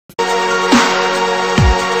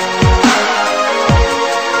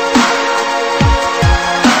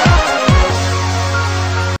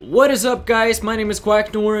What is up, guys? My name is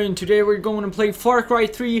quacknor, and today we're going to play Far Cry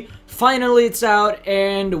 3. Finally it's out,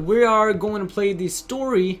 and we are going to play the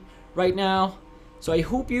story right now. So I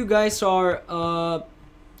hope you guys are a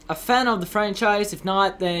fan of the franchise. If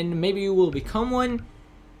not, then maybe you will become one.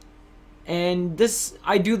 And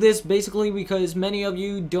I do this basically because many of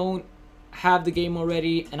you don't have the game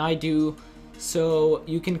already, and I do. So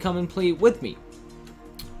you can come and play with me.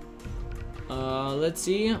 Let's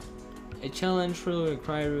see. A challenge will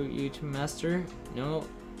require you to master. No.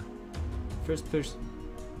 For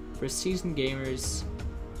seasoned gamers.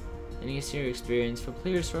 An easier experience for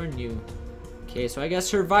players who are new. Okay, so I guess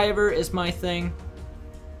Survivor is my thing.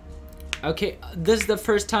 Okay, this is the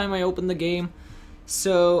first time I open the game.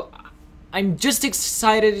 So I'm just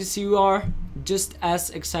excited as you are. Just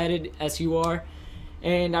as excited as you are.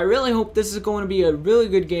 And I really hope this is going to be a really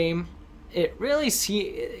good game.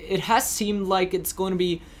 It has seemed like it's going to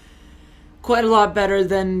be quite a lot better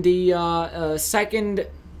than the second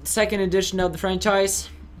edition of the franchise,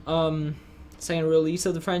 second release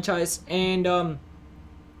of the franchise, and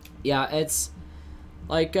yeah, it's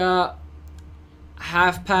like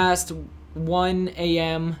 1:30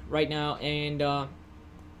 a.m. right now, and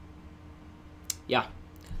yeah,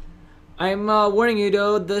 I'm warning you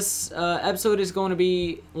though, this episode is going to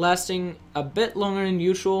be lasting a bit longer than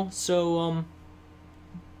usual, so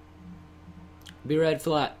be ready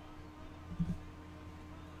for that.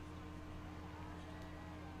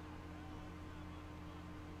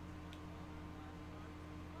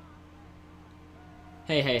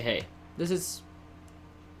 Hey, this is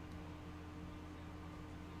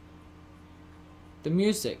the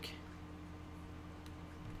music.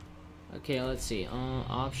 Okay, let's see,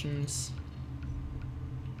 options.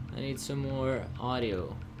 I need some more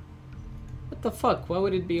audio. What the fuck, why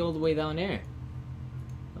would it be all the way down there?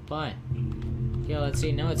 Apply. Yeah, let's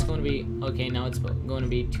see, now it's going to be, okay, now it's going to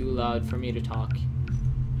be too loud for me to talk.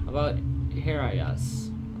 How about here, I guess,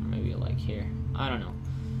 or maybe like here, I don't know.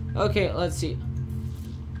 Okay, let's see.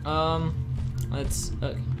 Let's,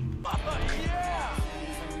 okay. Yeah!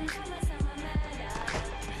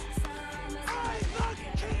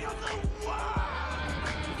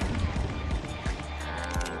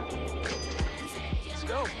 Let's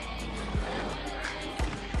go.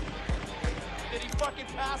 Did he fucking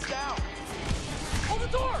pass out? Hold the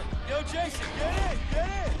door! Yo, Jason, get in! Get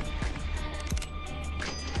in!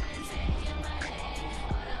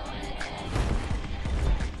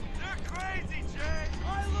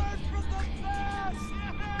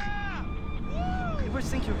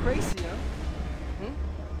 Think you're crazy, huh?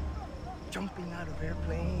 Jumping out of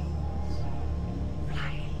airplanes,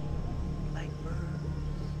 flying like birds.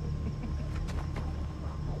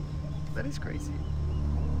 That is crazy.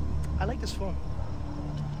 I like this phone.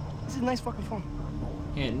 This is a nice fucking phone.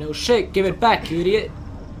 Yeah, no shit. Give it back, you idiot.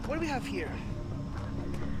 What do we have here?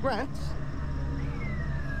 Grant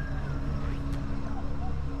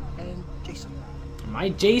and Jason. Am I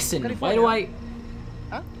Jason? Why do I?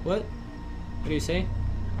 Huh? What? What do you say?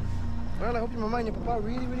 Well, I hope your mama and your papa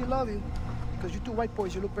really, really love you. Because you two white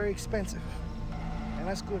boys, you look very expensive. And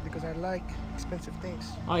that's good because I like expensive things.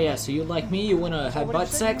 Oh yeah, so you like me? You wanna have butt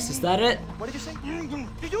sex? Is that it? What did you say?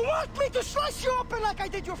 Do you want me to slice you open like I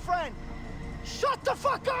did your friend? Shut the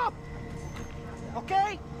fuck up!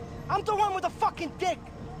 Okay? I'm the one with the fucking dick.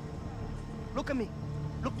 Look at me.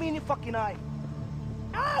 Look me in the fucking eye.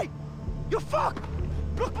 Hey! You fuck!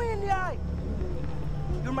 Look me in the eye!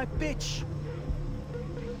 You're my bitch.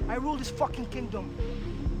 I rule this fucking kingdom.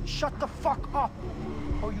 Shut the fuck up,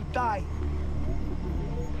 or you die.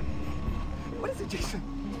 What is it, Jason?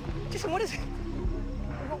 Jason, what is it?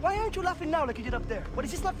 Why aren't you laughing now like you did up there? What, is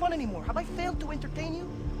this not fun anymore? Have I failed to entertain you?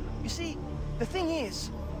 You see, the thing is,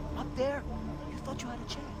 up there, you thought you had a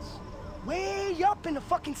chance. Way up in the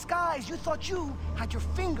fucking skies, you thought you had your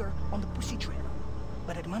finger on the pussy trailer.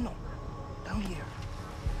 But hermano, down here.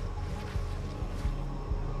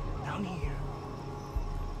 Down here.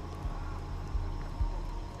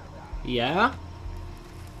 Yeah?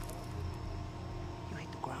 You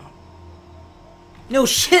hit the ground. No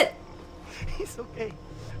shit! It's okay.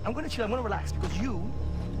 I'm gonna chill, I'm gonna relax because you,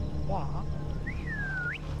 Wah,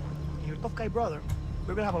 your tough guy brother,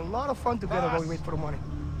 we're gonna have a lot of fun together while we wait for the money.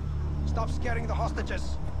 Stop scaring the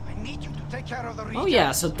hostages. I need you to take care of the region. Oh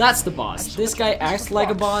yeah, so that's the boss. This guy acts like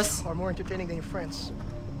a boss. Are more entertaining than your friends.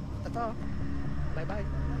 Ta-ta. Bye-bye.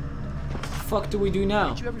 What the fuck do we do now? I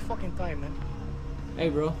hate you every fucking time, man. Hey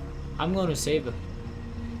bro, I'm going to save him.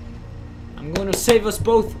 I'm going to save us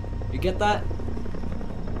both. You get that?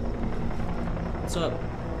 What's up?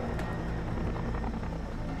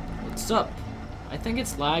 What's up? I think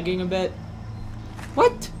it's lagging a bit.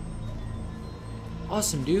 What?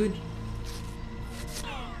 awesome, dude.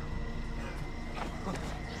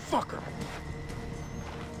 Fucker.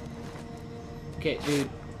 Okay, dude.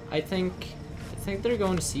 I think they're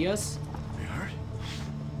going to see us. You hurt?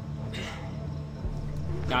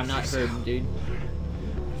 I'm not hurting, dude. We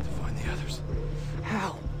have to find the others.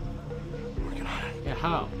 How? Working on it. Yeah,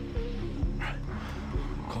 how?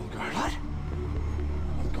 Call the guard. What?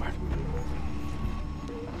 Call the guard.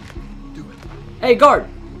 Do it. Hey, guard!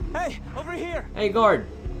 Hey, over here. Hey, guard!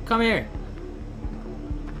 Come here.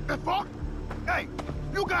 The fuck? Hey,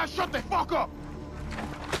 you guys shut the fuck up!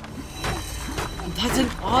 That's an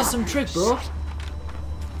awesome trick, bro.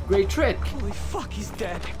 Great trick. Holy fuck, he's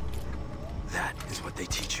dead. That is what they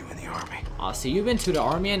teach you in the army. Aw, so you've been to the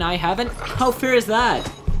army and I haven't? How fair is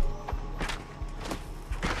that?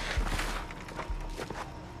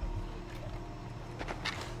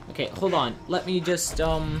 Okay, hold on. Let me just,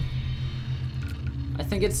 I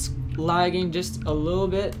think it's lagging just a little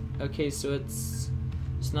bit. Okay, so it's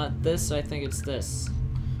not this, I think it's this.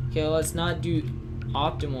 Okay, let's not do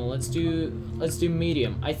optimal. Let's do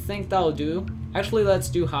medium. I think that'll do. Actually, let's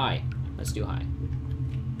do high. Let's do high.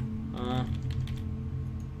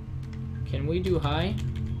 Can we do high?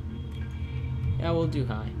 Yeah, we'll do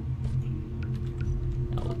high.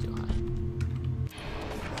 Yeah, we'll do high.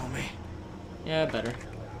 Follow me. Yeah, better.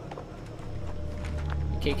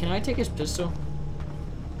 Okay, can I take his pistol?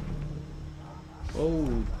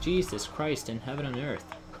 Oh, Jesus Christ in heaven and earth.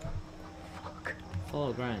 Fuck.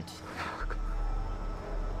 Follow Grant.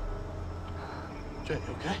 Jay,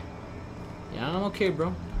 you okay? Yeah, I'm okay,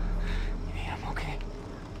 bro. Yeah, I'm okay.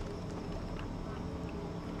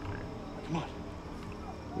 Come on.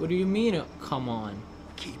 What do you mean, come on?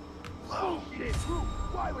 Keep low. Bullshit!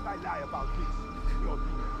 Why would I lie about this? You're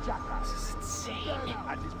being a jackass. This is insane.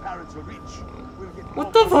 And his parents are rich. We'll get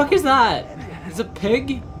What the fuck is that? Is it a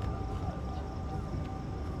pig?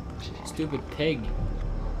 Stupid pig.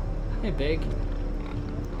 Hey, pig.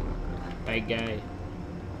 Big guy.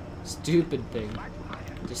 Stupid pig.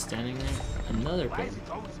 Just standing there. Another Why pig. is it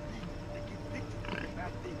always me? They give victims to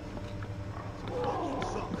bad things. Fucking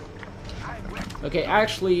sucks. I'm wet. Okay,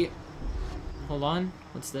 actually, hold on.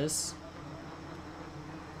 What's this?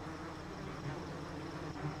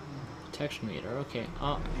 Protection meter. Okay.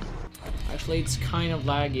 Actually, it's kind of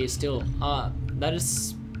laggy still. That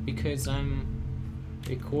is because I'm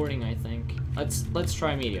recording, I think. Let's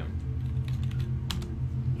try medium.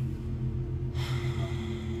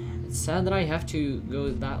 It's sad that I have to go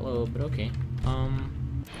that low, but okay.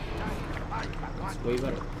 It's way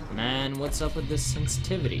better. Man, what's up with this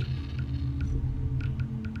sensitivity?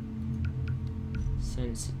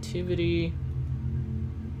 Sensitivity.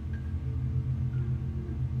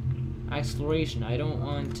 Acceleration. I don't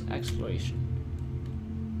want acceleration.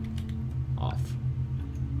 Off.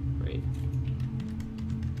 Great.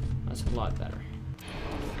 That's a lot better.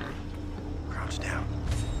 Crouch down.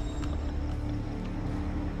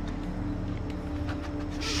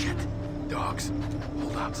 Shit. Dogs.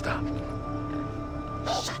 Hold on, stop.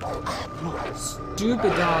 Shut up.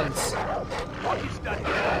 Stupid dogs. What is that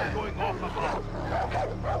dog going off about?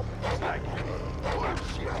 It's like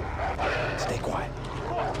bullshit. Stay quiet.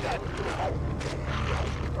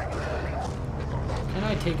 Can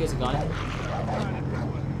I take his gun?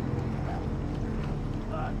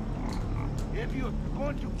 If you're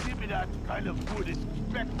going to give me that kind of food,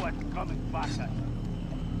 expect what's coming back at you.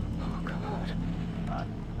 Oh, God.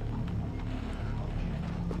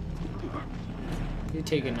 You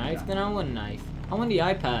take a knife? Then I want a knife. I want the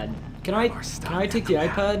iPad. Can I take the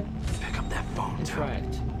iPad? Pick up that phone, too.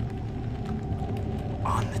 Interact.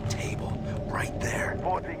 On the table. Right there.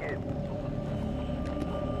 Reporting in.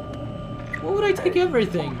 What would I take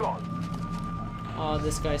everything? Oh,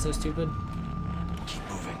 this guy's so stupid. Keep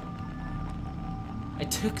moving. I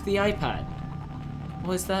took the iPad.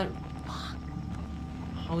 How is that?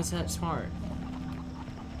 How is that smart?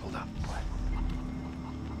 Hold up.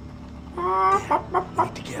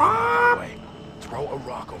 Need to get out of the way. Throw a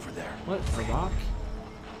rock over there. What? A rock?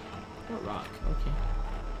 What rock? Okay.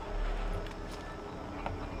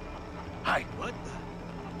 Hide. What?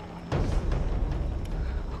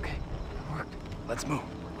 Okay, it worked. Let's move.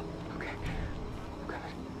 Okay. Good.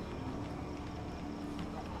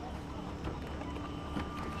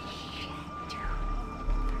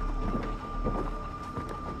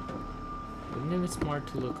 Wouldn't it be smart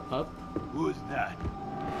to look up? Who's that?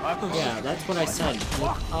 Yeah, that's what I said.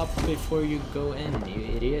 Look up before you go in, you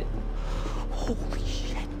idiot. Holy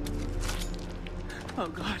shit. Oh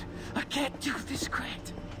God, I can't do this,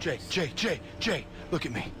 Grant. Jay, look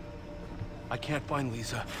at me. I can't find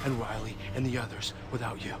Lisa and Riley and the others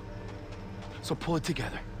without you. So pull it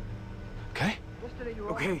together. Okay? Just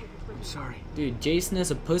Okay, I'm sorry. Dude, Jason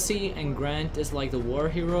is a pussy and Grant is like the war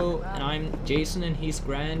hero, and I'm Jason and he's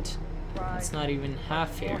Grant. It's not even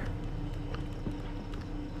half fair.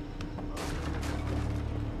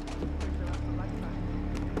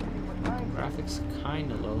 Graphics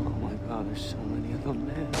kinda low. Oh my god, there's so many of them,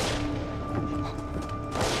 man.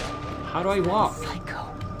 How do I walk? Psycho.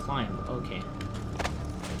 Climb, okay.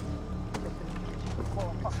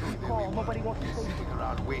 Nobody wants to say Sitting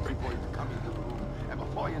around waiting for him to come into the room. And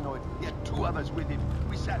before you know it, he had 2 of us with him.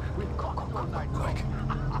 We sat with cocked all night long.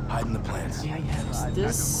 Hiding the plants. Yeah, yeah.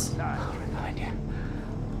 This Behind you.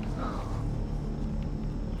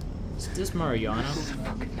 is this Mariano?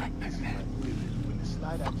 Fucking nightmare, man.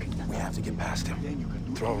 We have to get past him.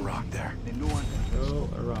 Throw a rock there. Throw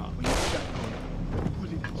a rock.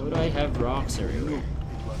 Why would I have rocks everywhere?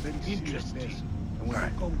 Interesting. All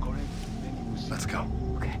right. Let's go.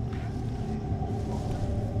 Okay.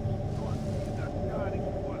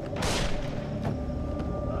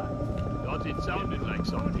 Thought it sounded like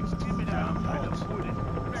something's coming down kind of wooded.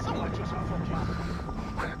 Someone just fucking...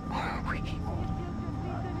 Where are we?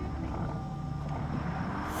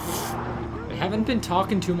 I haven't been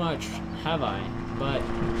talking too much, have I? But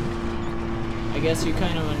I guess you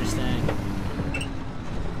kind of understand.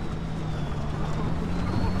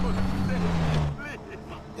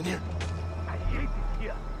 In here. I hate it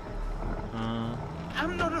here.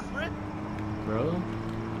 I'm not afraid. Bro?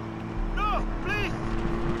 No, please.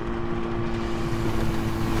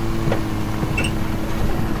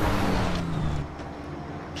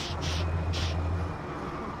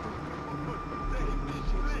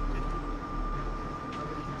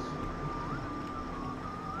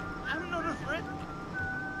 I'm not afraid.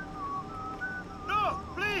 No,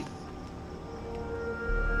 please.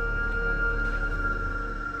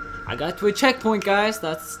 I got to a checkpoint, guys.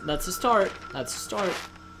 That's a start. That's a start.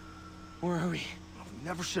 Where are we?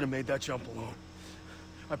 Never should have made that jump alone.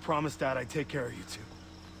 I promised Dad I'd take care of you two.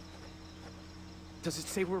 Does it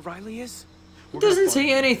say where Riley is? It doesn't say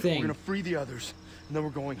We're anything. gonna free the others, and then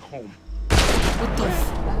we're going home. What the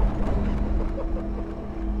f-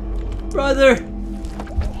 Brother!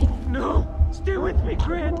 No! Stay with me,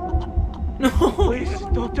 Grant! No! Please,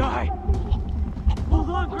 don't die! Hold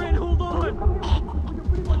on, Grant, hold on!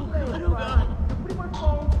 Oh, God.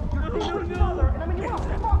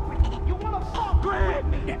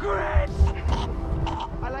 Grant! Grant!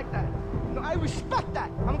 I like that. No, I respect that.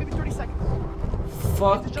 I'm gonna give you 30 seconds.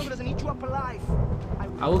 Fuck. The jungle doesn't eat you up alive.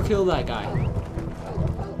 I will kill that guy.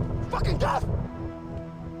 Fucking death!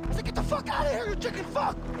 I said, get the fuck out of here, you chicken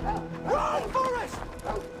fuck! Run, Forrest!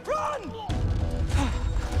 Run!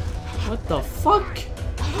 What the fuck?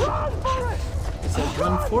 Run, Forrest! It said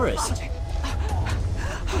run forest.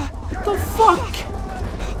 What the fuck?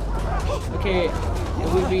 Okay, it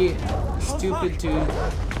would be stupid to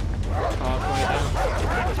talk right now.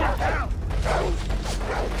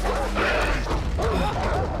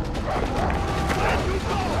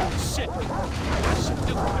 Shit!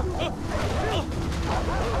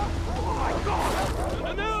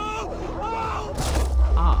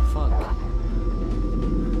 Ah, fuck.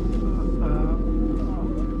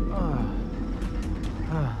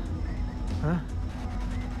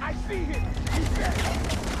 I see him. He's dead.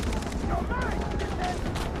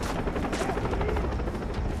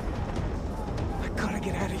 I gotta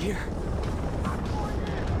get out of here.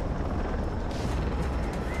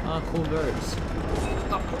 Ah, cool birds.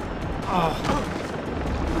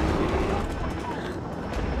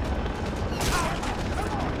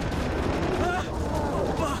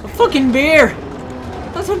 A fucking bear!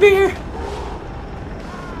 That's a bear!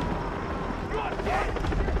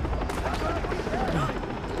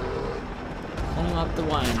 Pulling up the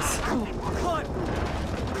wines. Climb!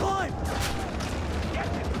 Climb!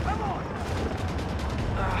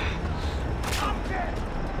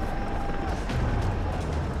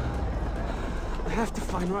 I have to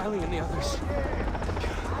find Riley and the others.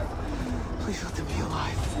 Please let them be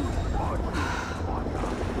alive.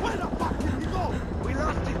 Where the fuck did he go? We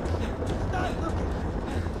lost him. Start looking.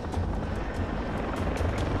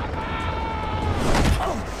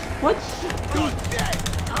 What?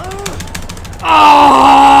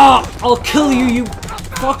 Ah! I'll kill you, you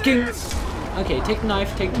fucking... Okay, take the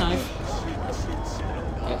knife, take the knife.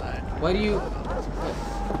 Why do you...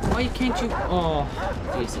 Why can't you... Oh,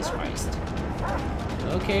 Jesus Christ.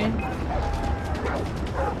 Okay.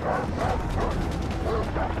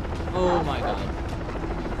 Oh my god.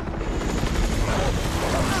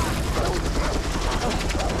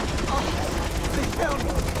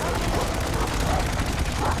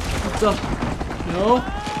 What the... No?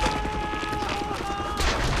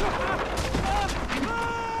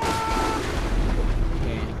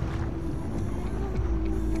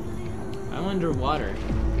 underwater.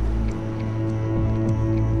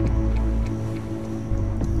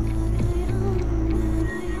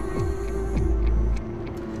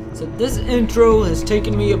 So this intro has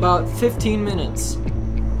taken me about 15 minutes.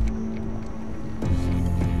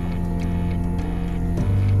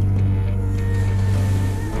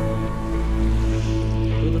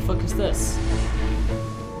 Who the fuck is this?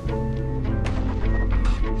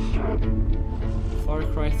 Far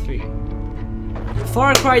Cry 3.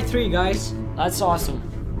 Far Cry 3, guys. That's awesome.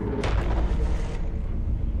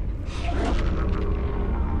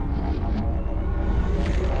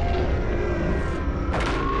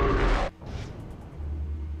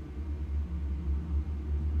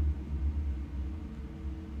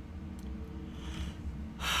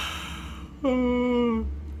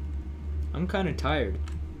 I'm kind of tired.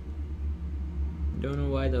 Don't know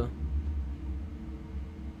why though.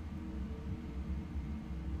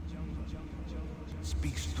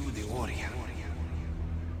 Speaks to the warrior.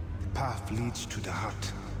 The path leads to the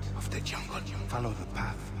heart of the jungle. Follow the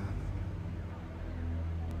path,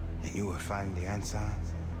 and you will find the answer.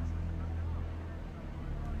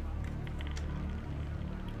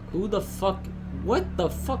 Who the fuck? What the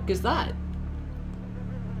fuck is that?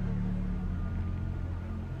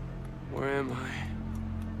 Where am I?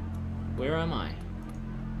 Where am I?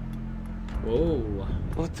 Whoa.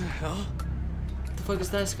 What the hell? What the fuck is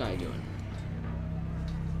this guy doing?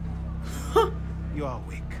 You are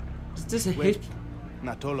awake. Is this a Well,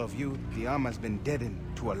 not all of you. The arm has been deadened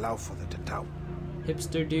to allow for the tatau.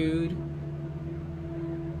 hipster dude?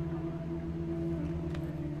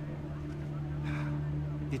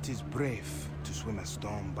 It is brave to swim a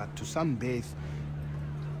storm, but to sunbathe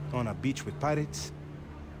on a beach with pirates,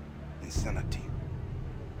 insanity.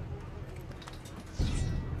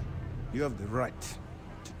 You have the right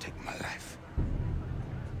to take my life.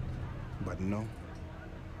 But no,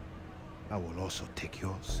 I will also take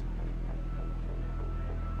yours.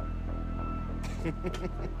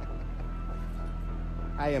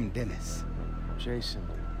 I am Dennis. Jason.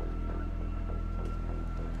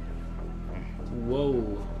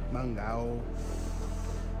 Whoa. Mangao.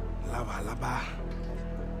 Lava lava.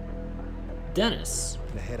 Dennis.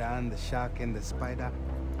 The heron, the shark, and the spider.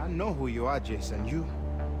 I know who you are, Jason. You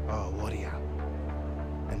are a warrior.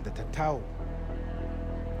 And the tatau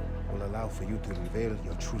will allow for you to reveal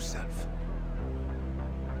your true self.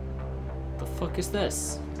 The fuck is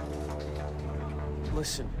this?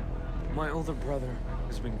 Listen, my older brother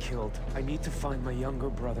has been killed. I need to find my younger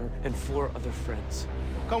brother and 4 other friends.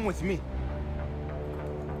 Come with me.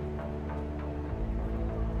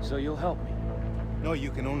 So you'll help me? No, you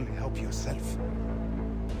can only help yourself.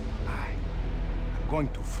 I'm going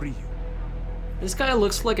to free you. This guy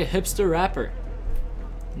looks like a hipster rapper.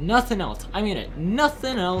 Nothing else. I mean it.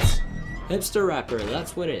 Nothing else. Hipster rapper.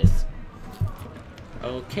 That's what it is.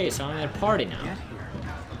 Okay, so I'm at a party now. Get here.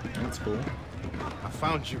 That's cool. I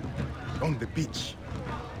found you on the beach.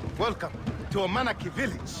 Welcome to Amanaki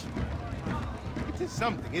village. It is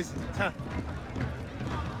something, isn't it, huh?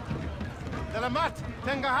 Dalamat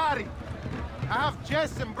Tengahari. I have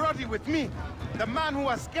Jess and Brody with me. The man who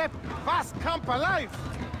escaped Vast Camp alive.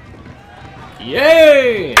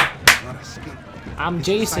 Yay! Not escape. I'm It's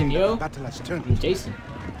a Jason, sign that yo. the battle has turned. I'm Jason.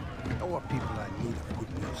 Our people are in need of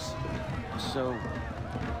good news. So,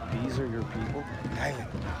 these are your people? The island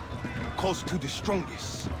calls to the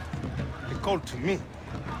strongest. They call to me.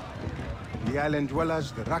 The island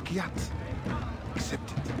dwellers, the Rakyat,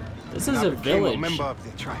 accepted. This And is I a became village a member of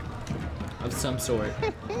their tribe. of some sort.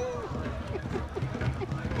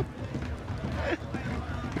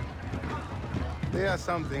 They are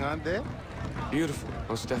something, aren't they? Beautiful,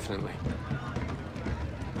 most definitely.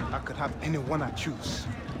 I could have anyone I choose.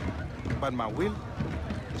 But my will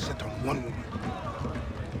is set on one woman.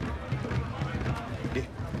 Here.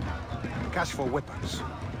 Cash for weapons.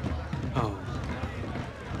 Oh,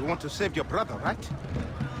 You want to save your brother, right?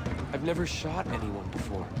 I've never shot anyone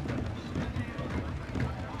before.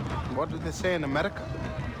 What do they say in America?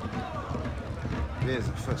 There's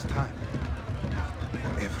a first time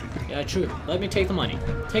for everything. Yeah, true. Let me take the money.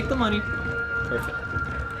 Take the money. Perfect.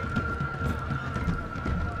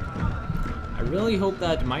 I really hope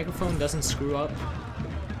that microphone doesn't screw up.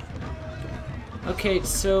 Okay,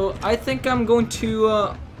 so I think I'm going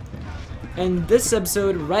to end this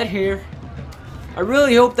episode right here. I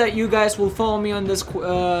really hope that you guys will follow me on this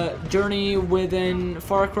journey within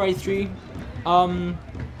Far Cry 3.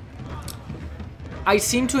 I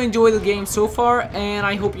seem to enjoy the game so far, and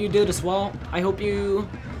I hope you did as well. I hope you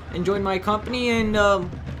enjoyed my company, and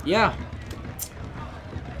yeah.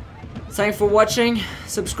 Thanks for watching.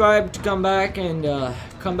 Subscribe to come back, and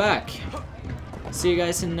come back. See you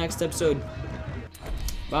guys in the next episode.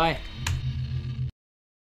 Bye.